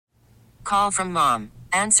call from mom.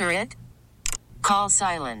 Answer it. Call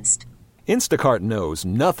silenced. Instacart knows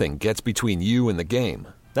nothing gets between you and the game.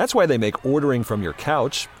 That's why they make ordering from your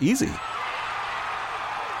couch easy.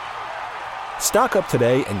 Stock up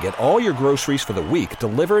today and get all your groceries for the week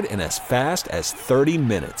delivered in as fast as 30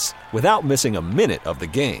 minutes without missing a minute of the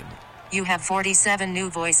game. You have 47 new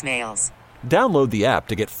voicemails. Download the app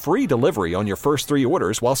to get free delivery on your first 3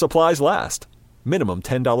 orders while supplies last. Minimum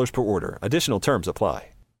 $10 per order. Additional terms apply.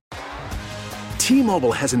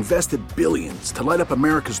 T-Mobile has invested billions to light up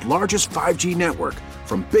America's largest 5G network,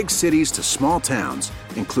 from big cities to small towns,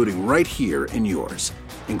 including right here in yours.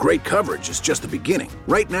 And great coverage is just the beginning.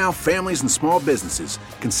 Right now, families and small businesses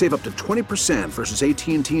can save up to 20% versus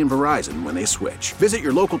AT&T and Verizon when they switch. Visit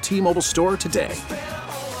your local T-Mobile store today.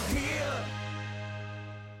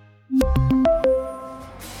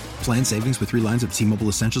 Plan savings with 3 lines of T-Mobile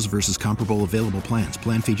Essentials versus comparable available plans.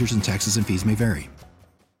 Plan features and taxes and fees may vary.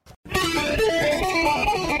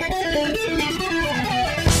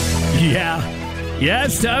 Yeah,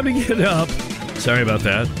 it's time to get up. Sorry about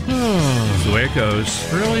that. That's the way it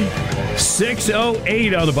goes. Really?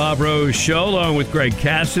 6:08 on the Bob Rose Show, along with Greg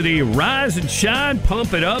Cassidy. Rise and shine,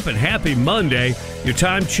 pump it up, and happy Monday. Your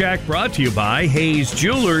time check brought to you by Hayes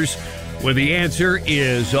Jewelers, where the answer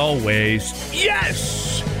is always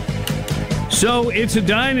yes. So it's a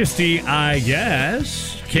dynasty, I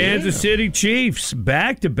guess. Kansas City Chiefs,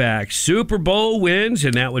 back-to-back Super Bowl wins,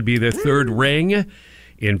 and that would be their third ring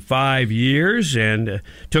in 5 years, and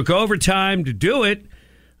took overtime to do it.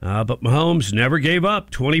 But Mahomes never gave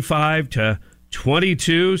up,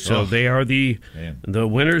 25-22. So they are the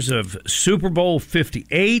winners of Super Bowl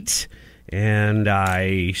 58. And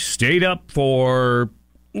I stayed up for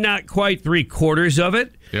not quite 3/4 of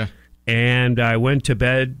it. Yeah. And I went to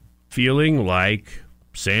bed feeling like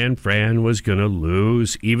San Fran was going to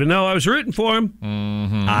lose, even though I was rooting for him.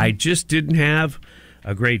 Mm-hmm. I just didn't have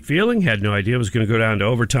a great feeling. Had no idea it was going to go down to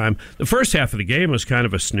overtime. The first half of the game was kind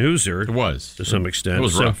of a snoozer. It was. To some extent. It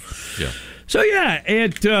was rough. Yeah. So, yeah,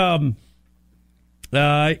 it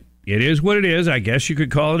is what it is. I guess you could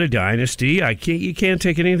call it a dynasty. You can't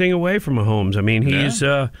take anything away from Mahomes. I mean, he's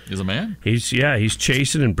a man. He's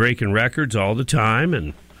chasing and breaking records all the time.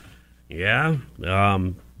 And,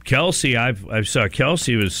 Kelsey, I saw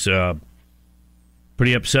Kelsey was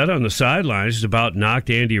pretty upset on the sidelines. Just about knocked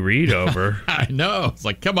Andy Reid over. I know. It's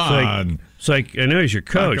like, come on. It's like, I know he's your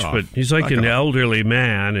coach, but he's like an elderly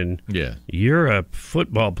man, and you're a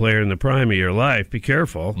football player in the prime of your life. Be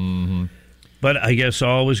careful. Mm-hmm. But I guess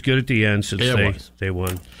all was good at the end since they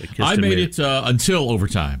won. I made it until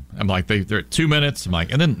overtime. I'm like, they're at 2 minutes. I'm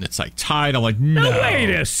like, and then it's like tied. I'm like, no.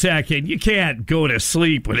 Wait a second. You can't go to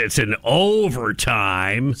sleep when it's in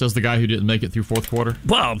overtime. Says the guy who didn't make it through fourth quarter.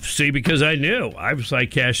 Well, see, because I knew. I was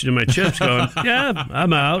like cashing in my chips going,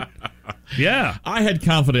 I'm out. Yeah. I had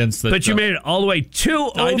confidence that. But you made it all the way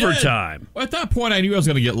to overtime. Well, at that point, I knew I was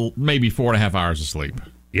going to get maybe 4.5 hours of sleep.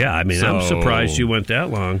 Yeah, I mean, I'm surprised you went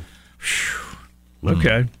that long.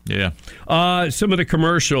 Okay. Yeah. Some of the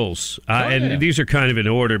commercials, these are kind of in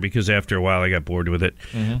order because after a while I got bored with it.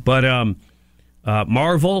 Mm-hmm. But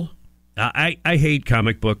Marvel, I hate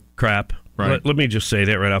comic book crap. Right. Let me just say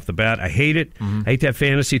that right off the bat. I hate it. Mm-hmm. I hate that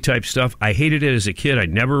fantasy type stuff. I hated it as a kid. I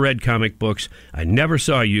never read comic books. I never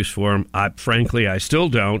saw a use for them. Frankly, I still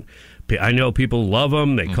don't. I know people love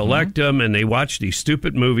them. They collect them, and they watch these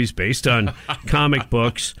stupid movies based on comic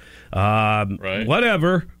books.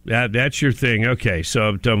 Whatever. That's your thing. Okay, so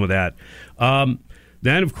I'm done with that.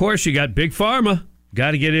 Then, of course, you got Big Pharma.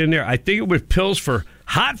 Got to get in there. I think it was pills for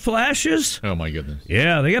hot flashes. Oh, my goodness.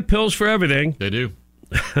 Yeah, they got pills for everything. They do.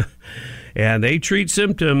 And they treat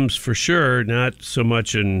symptoms for sure, not so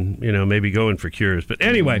much in, maybe going for cures. But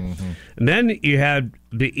anyway, and then you had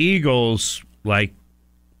the Eagles, like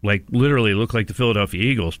literally look like the Philadelphia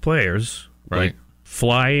Eagles players. Right. Like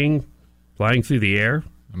flying through the air.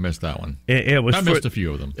 I missed that one. I missed a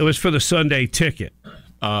few of them. It was for the Sunday Ticket.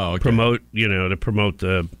 Oh, okay. To promote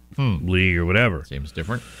the league or whatever. Seems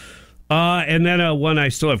different. And then one I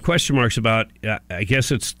still have question marks about. I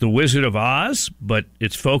guess it's The Wizard of Oz, but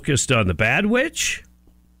it's focused on the Bad Witch.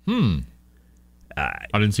 I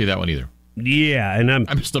didn't see that one either. Yeah, and I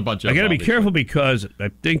missed a bunch of. I got to be careful because I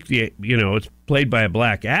think it's played by a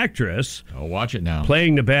black actress. Oh, watch it now.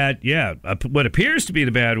 Playing the bad, what appears to be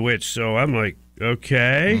the Bad Witch. So I'm like,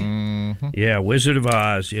 okay, yeah, Wizard of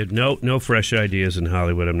Oz. You had no fresh ideas in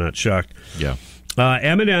Hollywood. I'm not shocked. Yeah,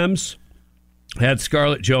 M&M's had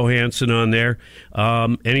Scarlett Johansson on there.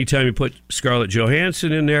 Anytime you put Scarlett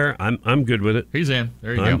Johansson in there, I'm good with it. He's in.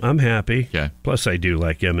 There you go. I'm happy. Okay. Plus, I do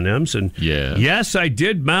like M&M's, and yes, I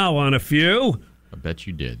did mow on a few. I bet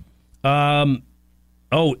you did.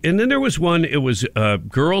 Oh, and then there was one. It was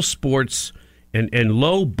girls' sports and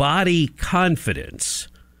low body confidence,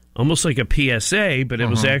 almost like a PSA, but it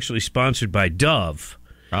was actually sponsored by Dove.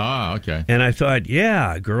 Ah, okay. And I thought,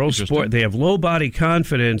 yeah, girls' sport, they have low body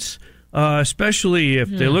confidence, especially if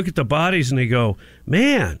they look at the bodies and they go,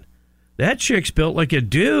 man, that chick's built like a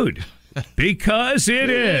dude. Because it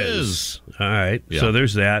is. All right, so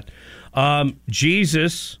there's that.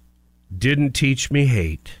 Jesus didn't teach me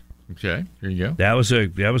hate. Okay, here you go. That was a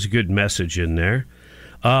good message in there.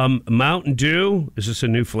 Mountain Dew, is this a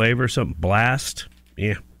new flavor? Something Blast?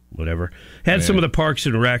 Yeah, whatever. Had some of the Parks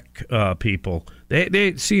and Rec people.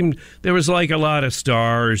 They seemed there was like a lot of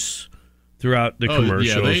stars throughout the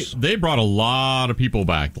commercials. Yeah, they brought a lot of people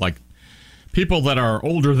back. Like people that are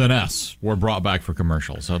older than us were brought back for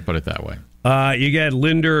commercials. I'll put it that way. You got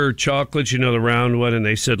Linder chocolates, the round one, and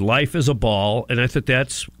they said life is a ball, and I thought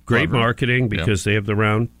that's great marketing because they have the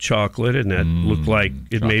round chocolate, and that looked like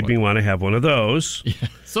it made me want to have one of those. Yeah.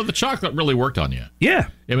 So the chocolate really worked on you. Yeah.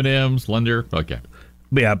 M&M's, Linder, okay.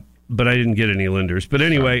 Yeah, but I didn't get any Linders. But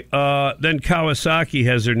anyway, then Kawasaki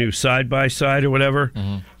has their new side-by-side or whatever,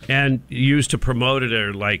 and used to promote it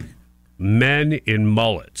are like men in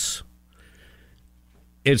mullets.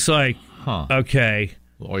 It's like, okay...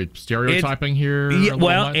 stereotyping here? Yeah,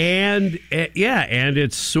 well, and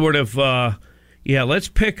it's sort of, let's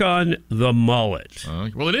pick on the mullet.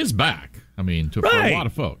 Well, it is back. I mean, for a lot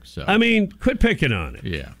of folks. So. I mean, quit picking on it.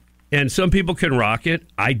 Yeah. And some people can rock it.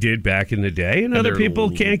 I did back in the day, and other people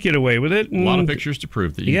can't get away with it. A lot of pictures to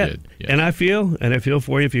prove that you did. Yeah. And I feel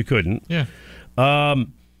for you if you couldn't. Yeah.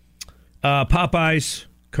 Popeye's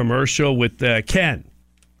commercial with Ken.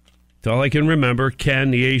 That's all I can remember. Ken,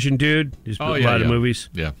 the Asian dude. He's been in a lot of movies.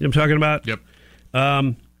 Yeah. You know what I'm talking about? Yep.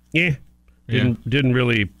 Didn't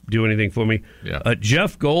really do anything for me. Yeah.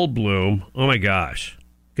 Jeff Goldblum, oh my gosh.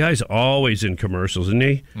 Guy's always in commercials, isn't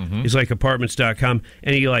he? He's like apartments.com.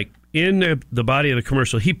 And he like, in the body of the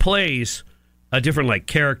commercial, he plays a different like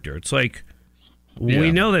character. It's like,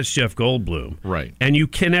 we know that's Jeff Goldblum. Right. And you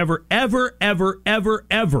can ever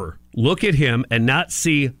look at him and not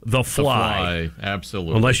see The Fly.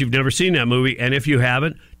 Absolutely. Unless you've never seen that movie. And if you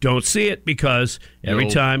haven't, don't see it because every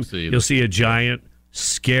time you'll see a giant,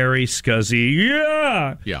 scary,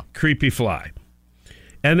 scuzzy, creepy fly.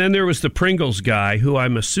 And then there was the Pringles guy, who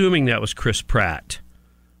I'm assuming that was Chris Pratt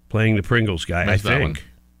playing the Pringles guy, I think.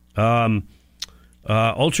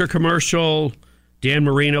 Ultra commercial, Dan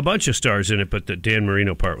Marino, a bunch of stars in it, but the Dan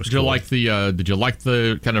Marino part was cool. Did you like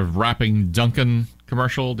the kind of rapping Duncan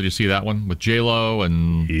commercial? Did you see that one with J-Lo?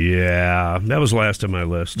 And yeah, that was last on my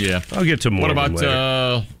list. Yeah. I'll get to more. What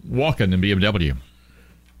about walking in BMW?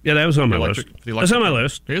 Yeah, that was on my list. That's on my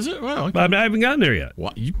list. Is it? Well, okay. I haven't gotten there yet.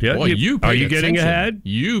 Well, are you getting ahead?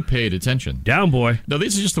 You paid attention. Down, boy. No,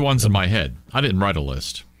 these are just the ones in my head. I didn't write a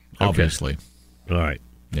list, obviously. Okay. All right.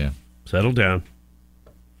 Yeah. Settle down.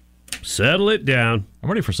 Settle it down. I'm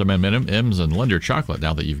ready for some M&M's and Linder chocolate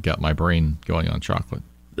now that you've got my brain going on chocolate.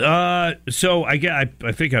 So I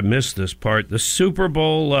think I missed this part. The Super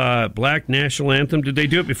Bowl Black National Anthem. Did they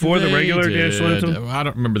do it before the regular National Anthem? I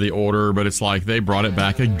don't remember the order, but it's like they brought it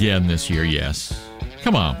back again this year. Yes.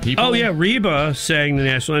 Come on, people. Oh yeah, Reba sang the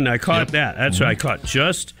National Anthem. I caught that. That's what I caught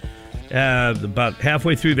just about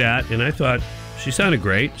halfway through that, and I thought she sounded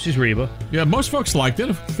great. She's Reba. Yeah, most folks liked it.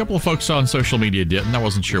 A couple of folks on social media didn't. I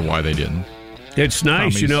wasn't sure why they didn't. It's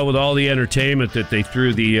nice, with all the entertainment that they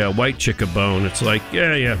threw the white chick a bone. It's like,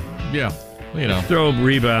 yeah. Throw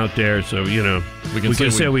Reba out there, so we can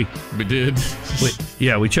say we did.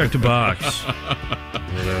 We checked a box.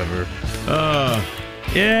 Whatever.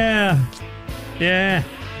 Yeah.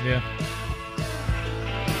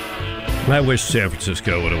 I wish San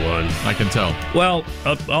Francisco would have won. I can tell. Well,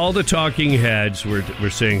 all the talking heads were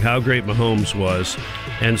saying how great Mahomes was,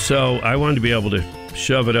 and so I wanted to be able to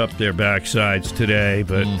shove it up their backsides today,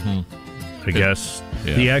 but I guess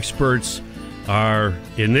the experts are,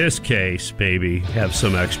 in this case, maybe have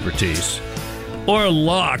some expertise. Or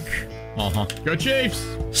luck. Go Chiefs.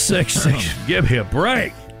 6-6. Give me a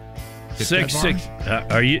break. 6-6.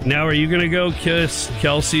 Are you going to go kiss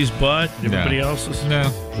Kelsey's butt? Everybody else's? No.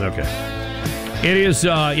 Okay. It is,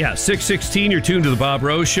 6:16. You're tuned to the Bob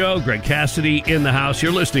Rose Show. Greg Cassidy in the house.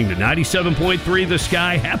 You're listening to 97.3 The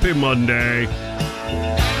Sky. Happy Monday.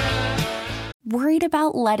 Worried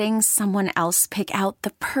about letting someone else pick out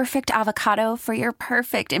the perfect avocado for your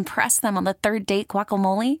perfect impress them on the third date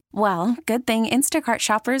guacamole? Well, good thing Instacart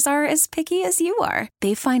shoppers are as picky as you are.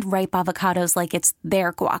 They find ripe avocados like it's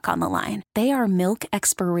their guac on the line. They are milk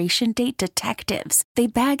expiration date detectives. They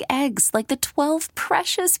bag eggs like the 12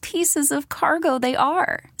 precious pieces of cargo they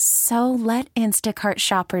are. So let Instacart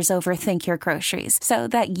shoppers overthink your groceries so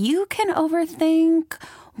that you can overthink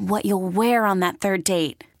what you'll wear on that third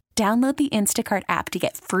date. Download the Instacart app to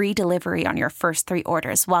get free delivery on your first 3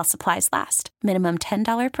 orders while supplies last. Minimum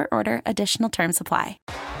 $10 per order. Additional terms apply.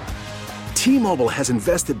 T-Mobile has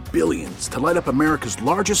invested billions to light up America's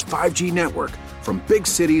largest 5G network, from big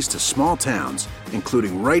cities to small towns,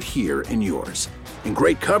 including right here in yours. And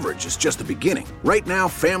great coverage is just the beginning. Right now,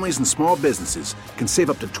 families and small businesses can save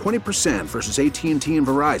up to 20% versus AT&T and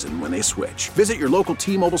Verizon when they switch. Visit your local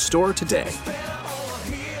T-Mobile store today.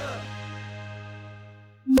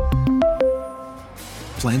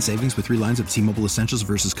 Plan savings with 3 lines of T-Mobile Essentials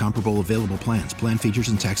versus comparable available plans. Plan features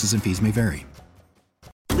and taxes and fees may vary.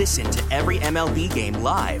 Listen to every MLB game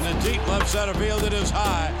live. In the deep left center field, it is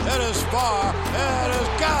high, it is far, it is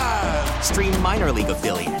gone. Stream minor league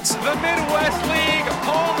affiliates. The Midwest League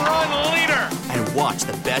home run leader. And watch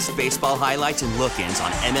the best baseball highlights and look-ins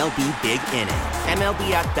on MLB Big Inning.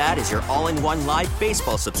 MLB At Bat is your all-in-one live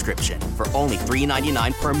baseball subscription for only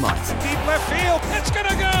 $3.99 per month. Deep left field, it's gonna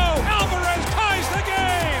go. Alvarez ties the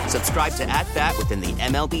game. Subscribe to At Bat within the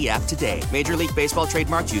MLB app today. Major League Baseball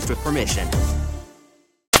trademarks used with permission.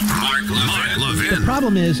 Mark Levin. The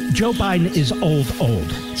problem is Joe Biden is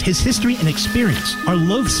old. His history and experience are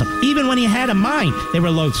loathsome. Even when he had a mind, they were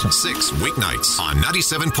loathsome. 6 weeknights on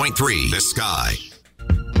 97.3 The Sky.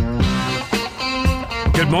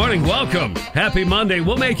 Good morning. Welcome. Happy Monday.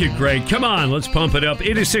 We'll make it great. Come on, let's pump it up.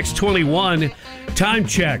 It is 6:21. Time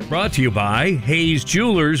check brought to you by Hayes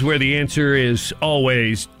Jewelers, where the answer is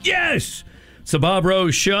always yes. It's the Bob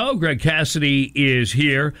Rose Show. Greg Cassidy is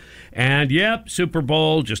here. And, yep, Super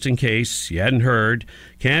Bowl, just in case you hadn't heard.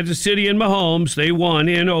 Kansas City and Mahomes, they won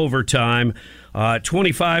in overtime,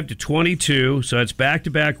 25-22. So it's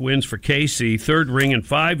back-to-back wins for KC, 3rd ring in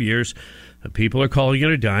 5 years. People are calling it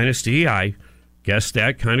a dynasty. I guess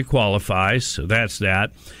that kind of qualifies, so that's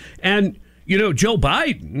that. And, you know, Joe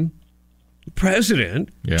Biden, the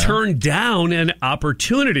president, turned down an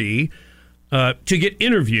opportunity to get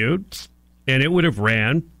interviewed. And it would have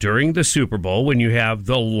ran during the Super Bowl when you have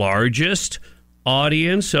the largest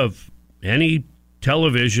audience of any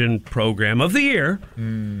television program of the year.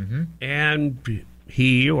 Mm-hmm. And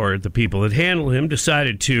he or the people that handle him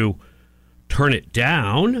decided to turn it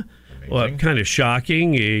down. Well, kind of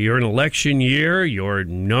shocking. You're an election year. Your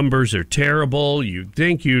numbers are terrible. You'd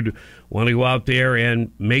think you'd want to go out there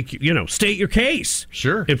and make, state your case.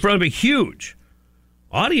 Sure. In front of a huge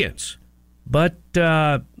audience. But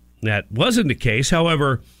that wasn't the case.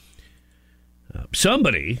 However,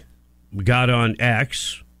 somebody got on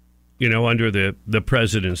X, under the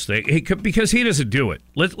president's thing, because he doesn't do it.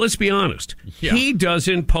 Let's be honest. Yeah. He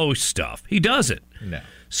doesn't post stuff. He doesn't. No.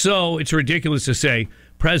 So it's ridiculous to say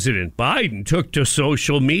President Biden took to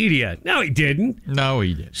social media. No, he didn't. No,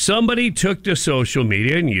 he didn't. Somebody took to social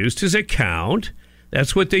media and used his account.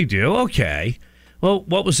 That's what they do. Okay. Well,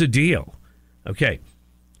 what was the deal? Okay.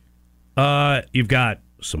 You've got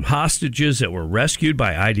some hostages that were rescued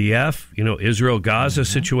by IDF, Israel-Gaza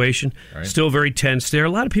situation. Right. Still very tense there.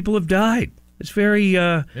 A lot of people have died. It's very,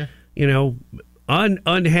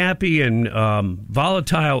 unhappy and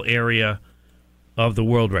volatile area of the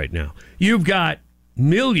world right now. You've got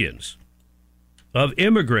millions of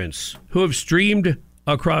immigrants who have streamed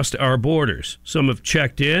across our borders. Some have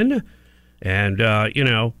checked in and,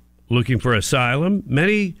 looking for asylum.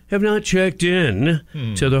 Many have not checked in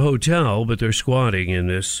to the hotel, but they're squatting in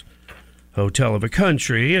this hotel of a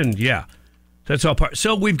country. And, that's all part.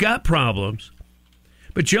 So we've got problems.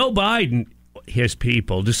 But Joe Biden, his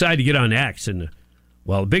people, decide to get on X. And,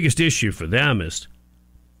 the biggest issue for them is,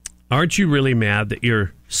 aren't you really mad that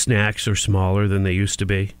your snacks are smaller than they used to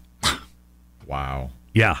be? Wow.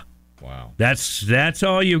 Yeah. Wow. That's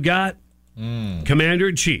all you got?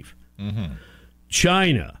 Commander-in-Chief. Mm-hmm.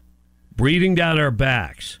 China. Breathing down our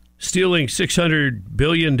backs, stealing $600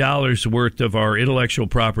 billion worth of our intellectual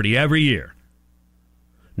property every year.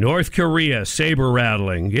 North Korea, saber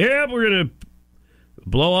rattling. Yeah, we're going to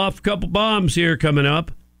blow off a couple bombs here coming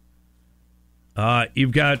up.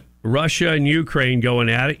 You've got Russia and Ukraine going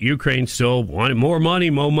at it. Ukraine still wanting more money.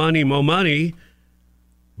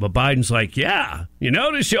 But Biden's like, you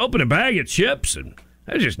notice you open a bag of chips and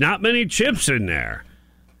there's just not many chips in there.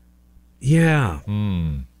 Yeah.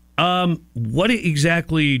 What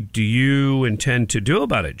exactly do you intend to do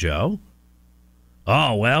about it, Joe?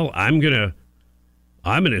 oh, well, I'm gonna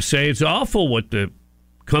say it's awful what the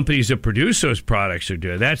companies that produce those products are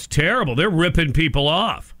doing. That's terrible. They're ripping people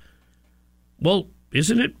off. Well,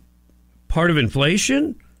 isn't it part of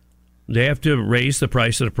inflation? They have to raise the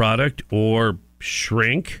price of the product or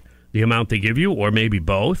shrink the amount they give you, or maybe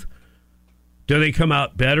both. Do they come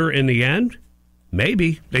out better in the end?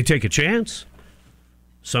 Maybe. They take a chance.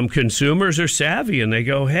 Some consumers are savvy and they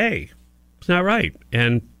go, hey, it's not right,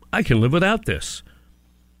 and I can live without this.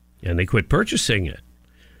 And they quit purchasing it.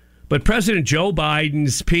 But President Joe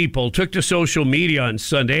Biden's people took to social media on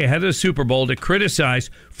Sunday ahead of the Super Bowl to criticize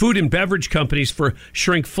food and beverage companies for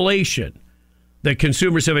shrinkflation that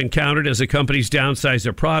consumers have encountered as the companies downsize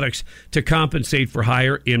their products to compensate for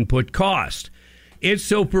higher input cost. It's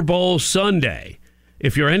Super Bowl Sunday.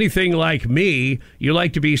 If you're anything like me, you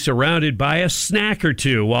like to be surrounded by a snack or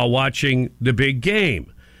two while watching the big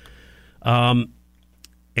game.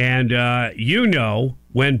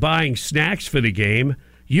 When buying snacks for the game,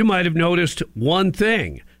 you might have noticed one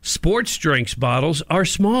thing. Sports drinks bottles are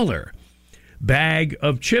smaller. Bag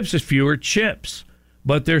of chips is fewer chips,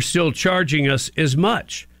 but they're still charging us as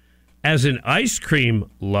much. As an ice cream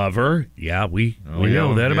lover, we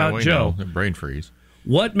know that about Joe. Brain freeze.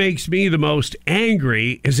 What makes me the most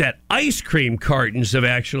angry is that ice cream cartons have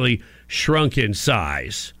actually shrunk in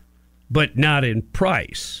size, but not in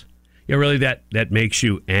price. Yeah, really, that makes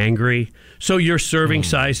you angry? So your serving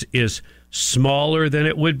size is smaller than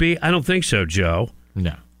it would be? I don't think so, Joe.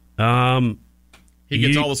 No. He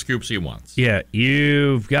gets all the scoops he wants. Yeah,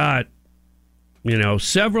 you've got,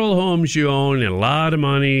 several homes you own and a lot of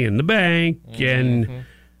money in the bank, and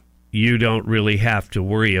you don't really have to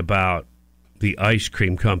worry about the ice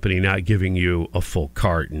cream company not giving you a full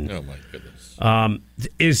carton. Oh, my goodness.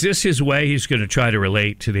 Is this his way he's going to try to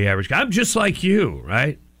relate to the average guy? I'm just like you,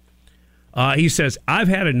 right? He says, I've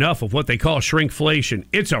had enough of what they call shrinkflation.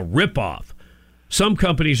 It's a ripoff. Some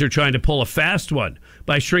companies are trying to pull a fast one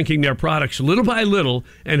by shrinking their products little by little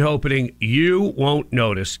and hoping you won't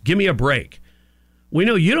notice. Give me a break. We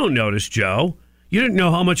know you don't notice, Joe. You didn't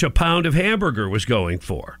know how much a pound of hamburger was going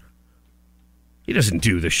for. He doesn't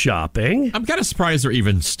do the shopping. I'm kind of surprised they're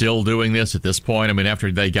even still doing this at this point. I mean,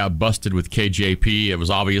 after they got busted with KJP, it was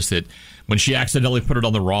obvious that when she accidentally put it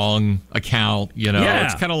on the wrong account,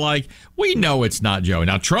 it's kind of like, we know it's not Joe.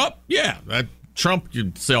 Now, Trump, Trump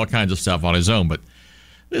could say all kinds of stuff on his own, but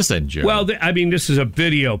this ain't Joe. Well, this is a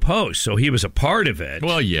video post, so he was a part of it.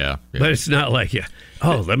 Well, yeah. But it's not like,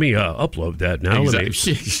 let me upload that now.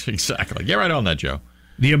 Exactly. Get right on that, Joe.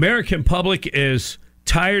 The American public is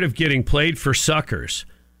tired of getting played for suckers.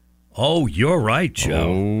 Oh, you're right,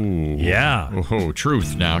 Joe. Oh. Yeah. Oh,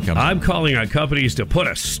 truth now comes. I'm calling on companies to put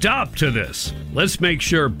a stop to this. Let's make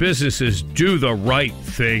sure businesses do the right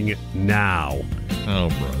thing now. Oh,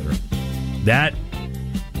 brother.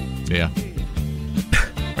 Yeah.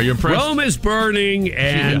 Are you impressed? Rome is burning,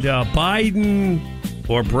 and Biden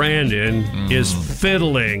or Brandon is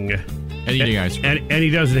fiddling. And eating ice cream. And he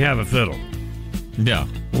doesn't have a fiddle. No.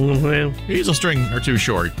 Well, he's a string or two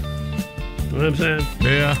short. You know what I'm saying?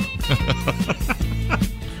 Yeah.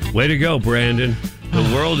 Way to go, Brandon. The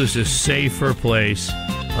world is a safer place.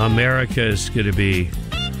 America is going to be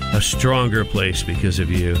a stronger place because of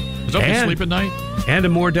you. Is that to sleep at night? And a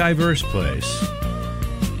more diverse place.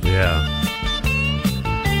 Yeah.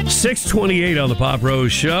 6:28 on the Bob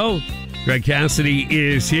Rose Show. Greg Cassidy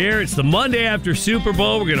is here. It's the Monday after Super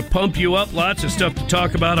Bowl. We're going to pump you up. Lots of stuff to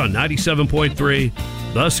talk about on 97.3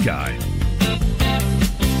 The Sky.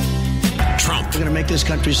 Trump. We're going to make this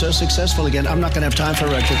country so successful again, I'm not going to have time for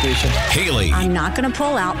retribution. Haley. I'm not going to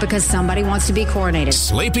pull out because somebody wants to be coronated.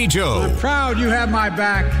 Sleepy Joe. I'm proud you have my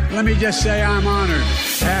back. Let me just say I'm honored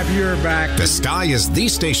to have your back. The Sky is the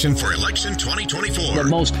station for election 2024. The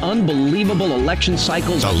most unbelievable election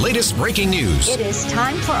cycles. The latest breaking news. It is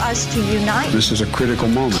time for us to unite. This is a critical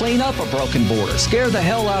moment. Clean up a broken border. Scare the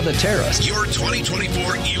hell out of the terrorists. Your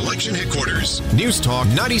 2024 election headquarters. News Talk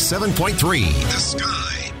 97.3. The Sky.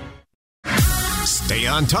 Stay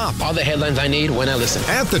on top. All the headlines I need when I listen.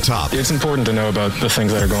 At the top. It's important to know about the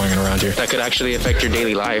things that are going on around here. That could actually affect your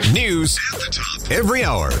daily life. News. At the top. Every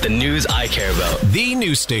hour. The news I care about. The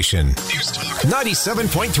news station. News Talk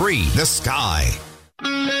 97.3. The Sky.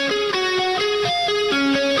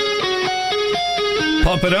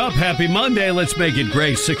 Pump it up. Happy Monday. Let's make it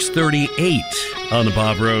great. 6:38 on the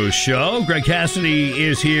Bob Rose Show. Greg Cassidy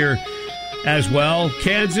is here as well.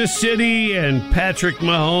 Kansas City and Patrick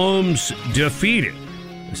Mahomes defeated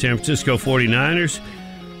the San Francisco 49ers.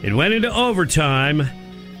 It went into overtime,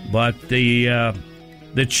 but the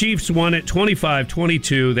Chiefs won it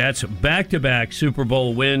 25-22. That's back-to-back Super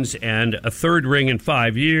Bowl wins and a third ring in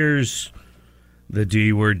 5 years. The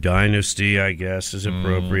D word, dynasty, I guess, is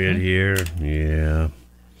appropriate here. Yeah.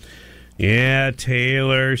 Yeah,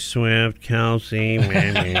 Taylor Swift, Kelsey. People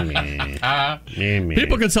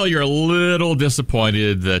can tell you're a little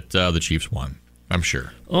disappointed that the Chiefs won. I'm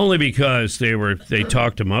sure. Only because they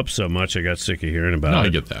talked him up so much, I got sick of hearing about it. I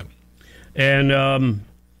get that. And,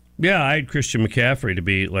 I had Christian McCaffrey to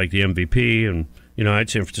be like the MVP, and, I had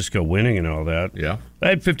San Francisco winning and all that. Yeah. I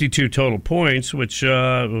had 52 total points, which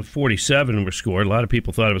 47 were scored. A lot of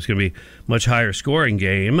people thought it was going to be a much higher scoring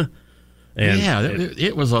game. And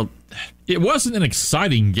it wasn't an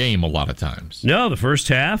exciting game a lot of times. No, the first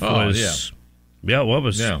half was... Yeah, what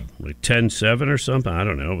was like 10-7 or something? I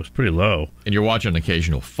don't know. It was pretty low. And you're watching an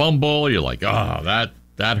occasional fumble. You're like, that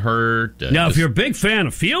hurt. Now, if you're a big fan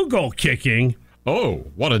of field goal kicking... Oh,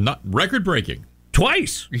 what a record-breaking.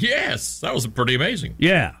 Twice. Yes, that was pretty amazing.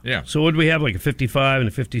 Yeah. Yeah. So what did we have, like a 55 and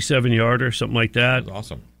a 57-yarder, something like that? That was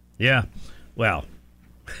awesome. Yeah. Well,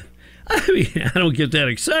 I mean, I don't get that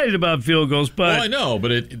excited about field goals, but... Well, I know,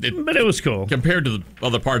 but it was cool. Compared to the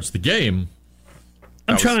other parts of the game...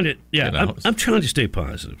 I'm trying to stay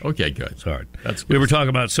positive. Okay, good. It's hard. That's good. We were talking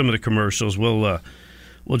about some of the commercials. We'll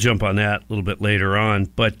jump on that a little bit later on.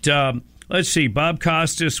 But let's see. Bob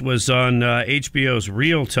Costas was on HBO's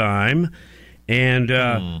Real Time,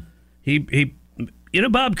 and he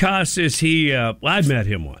Bob Costas. I met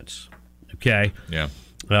him once. Okay. Yeah.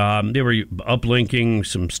 They were uplinking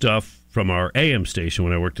some stuff from our AM station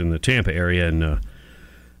when I worked in the Tampa area, and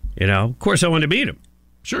of course, I wanted to meet him.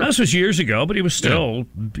 Sure. This was years ago, but he was still,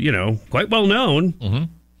 quite well known. Mm-hmm.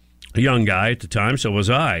 A young guy at the time, so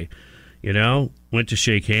was I. Went to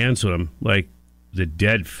shake hands with him, like the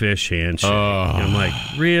dead fish handshake. Oh. And I'm like,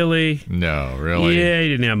 really? No, really? Yeah, he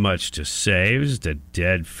didn't have much to say. He was just a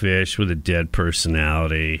dead fish with a dead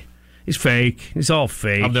personality. He's fake. He's all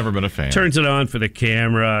fake. I've never been a fan. Turns it on for the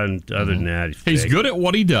camera, and other than that, he's good at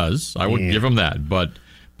what he does. I would give him that, but...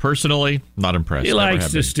 Personally, not impressed. He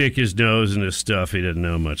likes to stick his nose into stuff he doesn't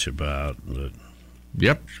know much about. But,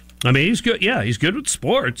 yep. I mean, he's good. Yeah, he's good with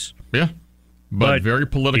sports. Yeah. But very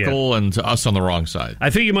political and to us on the wrong side. I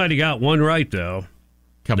think he might have got one right, though.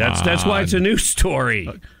 Come on. That's why it's a news story.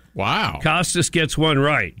 Wow. Costas gets one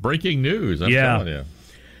right. Breaking news, I'm telling you.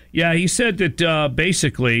 Yeah, he said that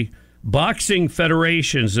basically boxing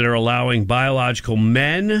federations that are allowing biological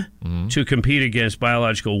men to compete against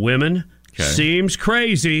biological women seems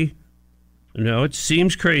crazy. No, it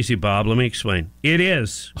seems crazy, Bob. Let me explain. It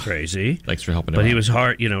is crazy. Thanks for helping him But out. he was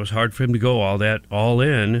hard. It was hard for him to go all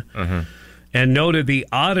in. And noted the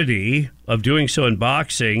oddity of doing so in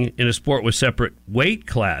boxing in a sport with separate weight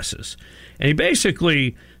classes. And he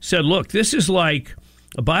basically said, look, this is like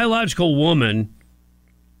a biological woman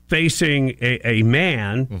facing a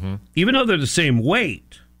man, even though they're the same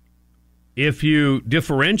weight. If you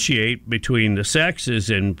differentiate between the sexes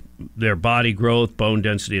and their body growth, bone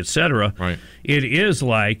density, etc., it is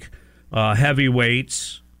like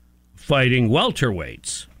heavyweights fighting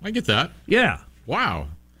welterweights. I get that. Yeah. Wow.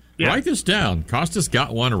 Yeah. Write this down. Costas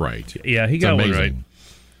got one right. Yeah, he got one right.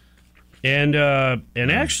 And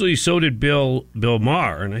actually, so did Bill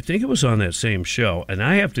Maher, and I think it was on that same show. And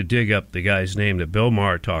I have to dig up the guy's name that Bill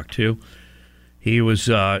Maher talked to. He was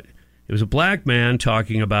it was a black man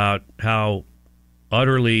talking about how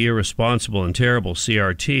utterly irresponsible and terrible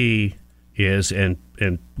CRT is, and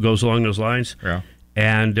goes along those lines. Yeah.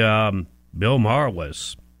 And Bill Maher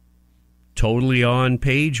was totally on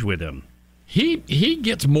page with him. He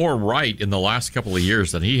gets more right in the last couple of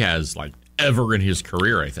years than he has like ever in his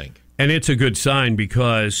career, I think. And it's a good sign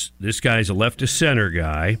because this guy's a leftist center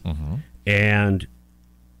guy, and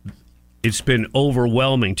it's been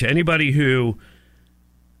overwhelming to anybody who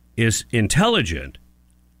is intelligent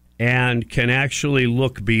and can actually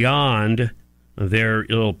look beyond their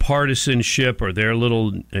little partisanship or their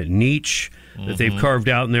little niche that they've carved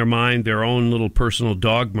out in their mind, their own little personal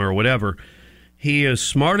dogma or whatever. He is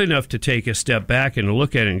smart enough to take a step back and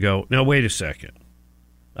look at it and go, now, wait a second.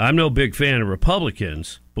 I'm no big fan of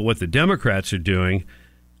Republicans, but what the Democrats are doing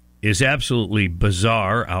is absolutely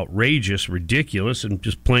bizarre, outrageous, ridiculous, and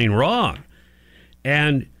just plain wrong.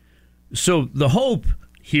 And so the hope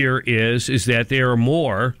here is that there are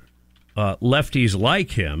more lefties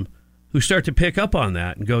like him who start to pick up on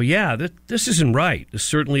that and go, yeah, this isn't right. This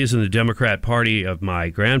certainly isn't the Democrat Party of my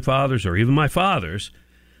grandfathers or even my fathers.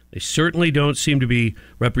 They certainly don't seem to be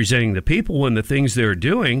representing the people when the things they're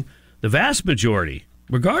doing, the vast majority,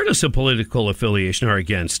 regardless of political affiliation, are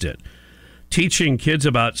against it. Teaching kids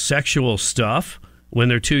about sexual stuff when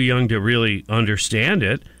they're too young to really understand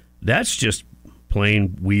it, that's just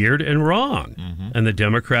plain weird and wrong. And the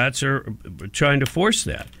Democrats are trying to force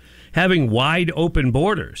that. Having wide open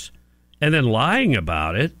borders and then lying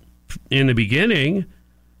about it in the beginning,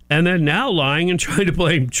 and then now lying and trying to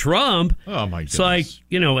blame Trump. Oh, my goodness. It's like,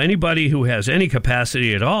 anybody who has any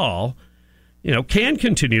capacity at all, can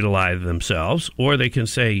continue to lie to themselves, or they can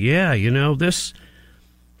say, this,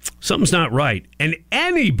 something's not right. And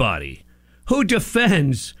anybody who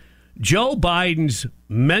defends Joe Biden's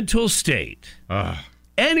mental state,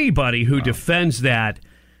 anybody who defends that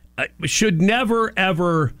should never,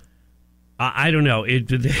 ever, I don't know,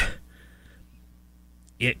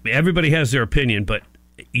 everybody has their opinion, but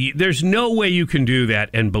there's no way you can do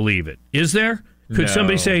that and believe it. Is there? Could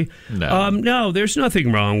somebody say, no, there's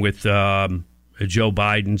nothing wrong with Joe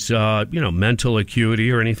Biden's, mental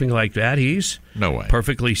acuity or anything like that. He's no way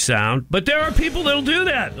perfectly sound. But there are people that'll do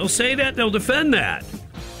that. They'll say that. They'll defend that.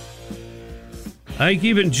 I think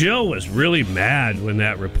even Joe was really mad when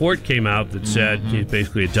that report came out that said he's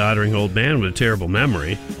basically a doddering old man with a terrible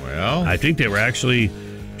memory. Well, I think they were actually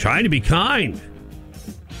trying to be kind.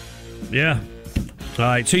 Yeah. All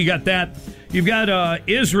right, so you got that. You've got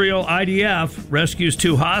Israel, IDF, rescues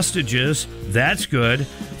 2 hostages. That's good.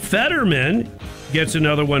 Fetterman gets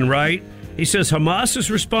another one right. He says Hamas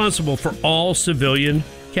is responsible for all civilian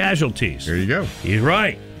casualties. There you go. He's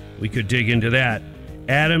right. We could dig into that.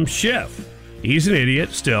 Adam Schiff. He's an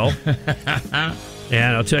idiot still.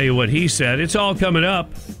 And I'll tell you what he said. It's all coming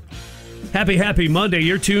up. Happy Monday.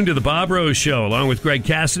 You're tuned to the Bob Rose Show, along with Greg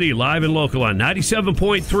Cassidy, live and local on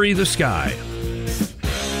 97.3 The Sky.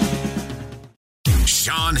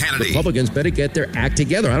 Sean Hannity. Republicans better get their act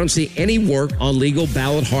together. I don't see any work on legal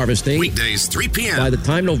ballot harvesting. Weekdays, 3 p.m. By the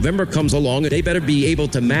time November comes along, they better be able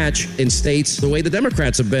to match in states the way the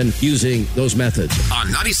Democrats have been using those methods. On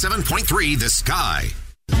 97.3 The Sky.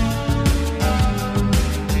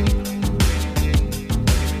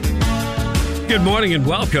 Good morning and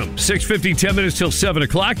welcome. 6:50, 10 minutes till 7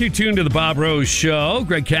 o'clock. You're tuned to the Bob Rose Show.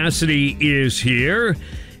 Greg Cassidy is here.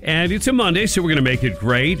 And it's a Monday, so we're going to make it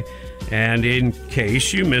great. And in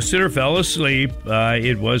case you missed it or fell asleep,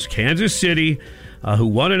 it was Kansas City who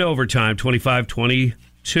won in overtime,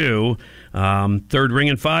 25-22. Third ring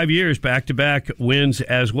in 5 years, back-to-back wins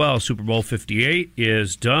as well. Super Bowl 58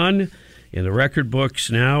 is done in the record books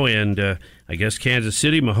now. And I guess Kansas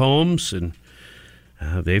City, Mahomes, and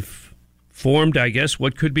they've formed, I guess,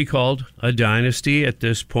 what could be called a dynasty at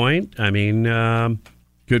this point. I mean,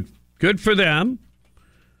 good for them.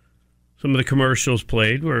 Some of the commercials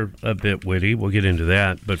played were a bit witty. We'll get into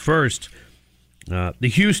that. But first, the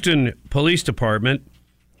Houston Police Department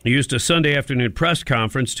used a Sunday afternoon press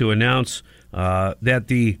conference to announce that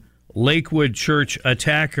the Lakewood Church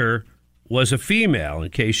attacker was a female.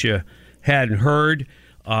 In case you hadn't heard,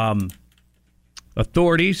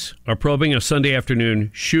 authorities are probing a Sunday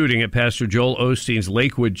afternoon shooting at Pastor Joel Osteen's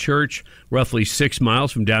Lakewood Church, roughly 6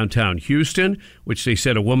 miles from downtown Houston, which they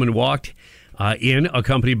said a woman walked in,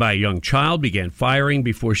 accompanied by a young child, began firing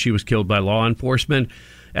before she was killed by law enforcement.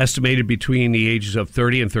 Estimated between the ages of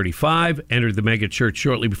 30 and 35, entered the mega church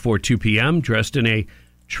shortly before 2 p.m., dressed in a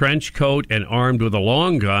trench coat and armed with a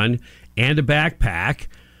long gun and a backpack,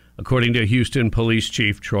 according to Houston Police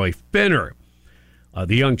Chief Troy Finner.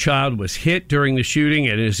 The young child was hit during the shooting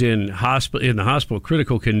and is in the hospital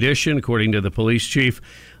critical condition, according to the police chief.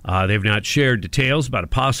 They've not shared details about a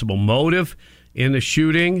possible motive in the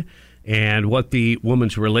shooting and what the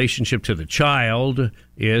woman's relationship to the child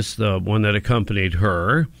is, the one that accompanied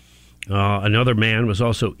her. Another man was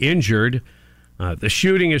also injured. The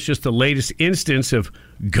shooting is just the latest instance of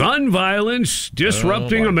gun violence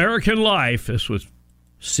disrupting American life. This was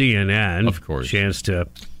CNN. Of course. Chance to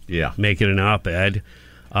make it an op-ed.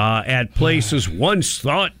 At places once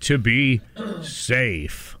thought to be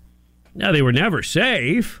safe. Now, they were never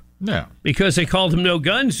safe. No. Because they called them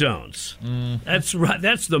no-gun zones. That's right.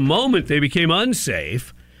 That's the moment they became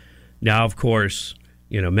unsafe. Now, of course,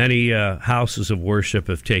 many houses of worship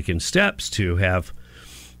have taken steps to have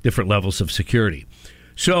different levels of security.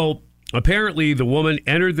 So, apparently, the woman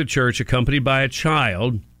entered the church accompanied by a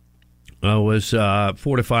child, was 4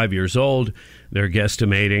 to 5 years old, they're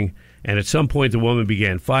guesstimating. And at some point, the woman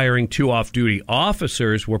began firing. 2 off-duty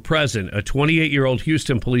officers were present, a 28-year-old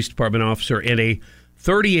Houston Police Department officer and a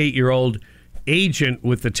 38-year-old agent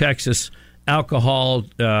with the Texas Alcohol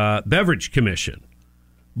Beverage Commission,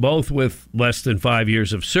 both with less than 5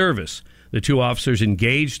 years of service. The 2 officers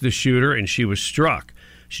engaged the shooter, and she was struck.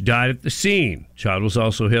 She died at the scene. Child was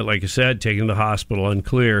also hit, like I said, taken to the hospital.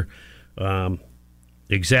 Unclear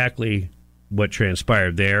exactly what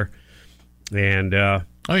transpired there. And I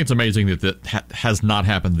think it's amazing that has not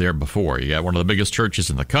happened there before. You got one of the biggest churches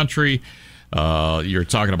in the country. You're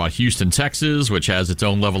talking about Houston, Texas, which has its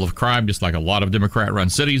own level of crime, just like a lot of Democrat-run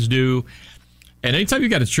cities do. And anytime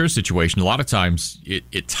you've got a church situation, a lot of times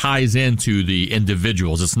it ties into the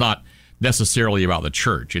individuals. It's not necessarily about the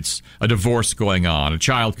church. It's a divorce going on, a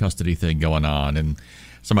child custody thing going on, and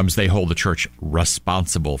sometimes they hold the church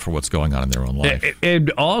responsible for what's going on in their own life.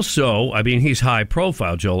 And also, I mean, he's high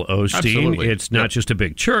profile, Joel Osteen. Absolutely. It's not just a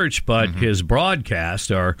big church, but his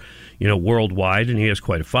broadcasts are, worldwide, and he has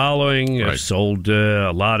quite a following. Right. Has sold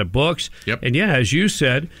a lot of books. Yep. And yeah, as you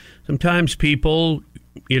said, sometimes people,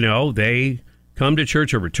 they come to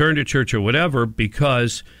church or return to church or whatever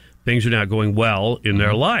because things are not going well in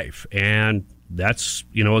their life. And that's,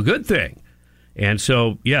 a good thing. And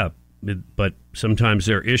so, yeah, but sometimes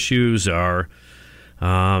their issues are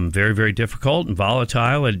very, very difficult and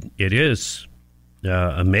volatile, and it is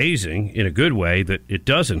amazing in a good way that it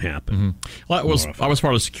doesn't happen. Well, I was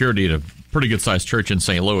part of security at a pretty good-sized church in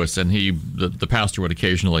St. Louis, and the pastor would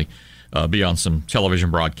occasionally be on some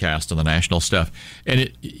television broadcast on the national stuff.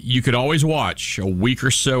 And you could always watch a week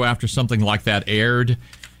or so after something like that aired,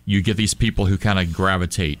 you get these people who kind of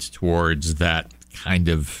gravitate towards that kind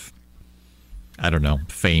of, I don't know,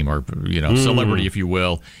 fame or, celebrity, if you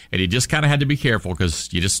will. And you just kind of had to be careful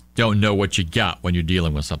because you just don't know what you got when you're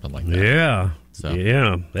dealing with something like that. Yeah. So,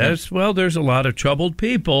 yeah. There's a lot of troubled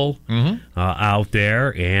people out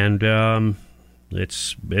there, and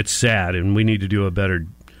it's sad, and we need to do a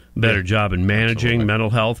better job in managing mental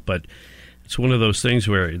health. But it's one of those things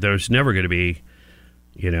where there's never going to be,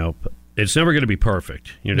 it's never going to be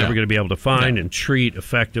perfect. You're never going to be able to find and treat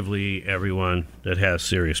effectively everyone that has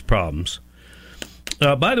serious problems.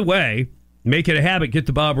 By the way, make it a habit. Get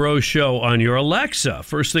the Bob Rose Show on your Alexa.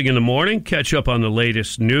 First thing in the morning, catch up on the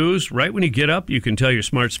latest news. Right when you get up, you can tell your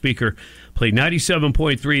smart speaker, play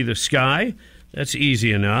 97.3 The Sky. That's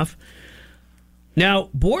easy enough. Now,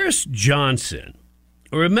 Boris Johnson,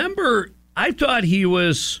 remember, I thought he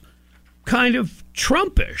was kind of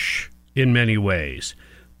Trumpish in many ways.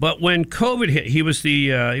 But when COVID hit, he was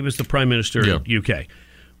the prime minister of the UK.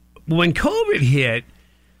 When COVID hit,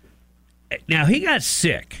 now he got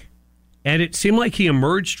sick, and it seemed like he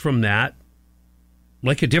emerged from that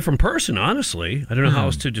like a different person, honestly. I don't know how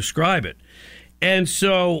else to describe it. And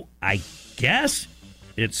so I guess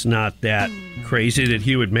it's not that crazy that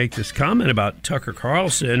he would make this comment about Tucker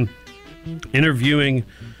Carlson interviewing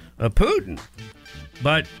Putin.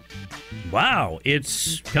 But, wow,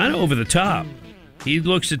 it's kind of over the top. He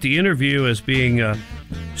looks at the interview as being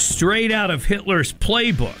straight out of Hitler's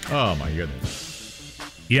playbook. Oh, my goodness.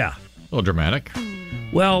 Yeah. A little dramatic.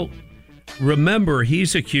 Well, remember,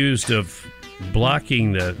 he's accused of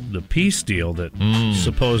blocking the peace deal that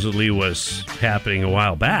supposedly was happening a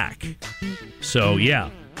while back. So,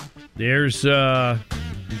 yeah, there's some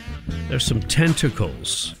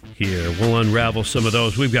tentacles here. We'll unravel some of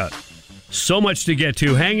those. We've got so much to get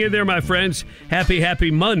to. Hang in there, my friends.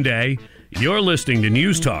 Happy Monday. You're listening to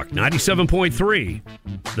News Talk 97.3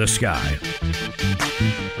 The Sky.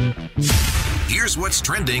 Here's what's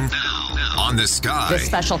trending on The Sky. The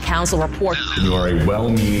special counsel report. You are a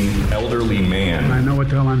well-meaning elderly man. I know what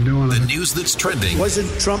the hell I'm doing. The news that's trending. Wasn't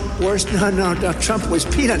Trump worse? No. Trump was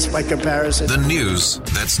peanuts by comparison. The news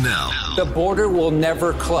that's now. The border will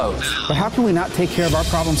never close. But how can we not take care of our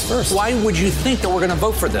problems first? Why would you think that we're going to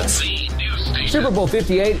vote for this? Super Bowl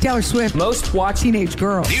 58. Taylor Swift. Most watched teenage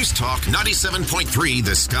girl. News Talk 97.3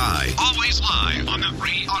 The Sky. Always live on the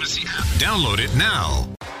free Odyssey app. Download it now.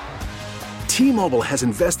 T-Mobile has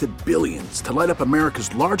invested billions to light up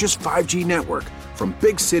America's largest 5G network, from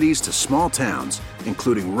big cities to small towns,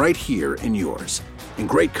 including right here in yours. And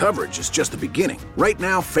great coverage is just the beginning. Right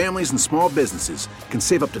now, families and small businesses can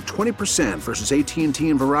save up to 20% versus AT&T and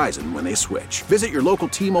Verizon when they switch. Visit your local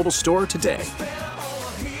T-Mobile store today.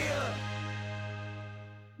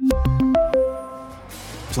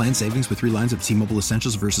 Plan savings with 3 lines of T-Mobile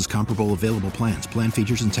Essentials versus comparable available plans. Plan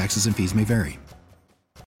features and taxes and fees may vary.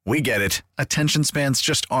 We get it. Attention spans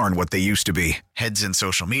just aren't what they used to be. Heads in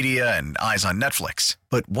social media and eyes on Netflix.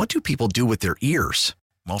 But what do people do with their ears?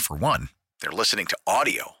 Well, for one, they're listening to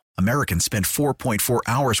audio. Americans spend 4.4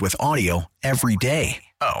 hours with audio every day.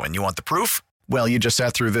 Oh, and you want the proof? Well, you just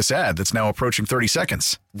sat through this ad that's now approaching 30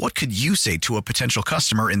 seconds. What could you say to a potential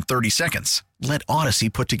customer in 30 seconds? Let Odyssey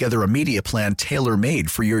put together a media plan tailor-made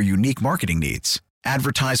for your unique marketing needs.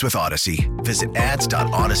 Advertise with Odyssey. Visit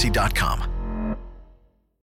ads.odyssey.com.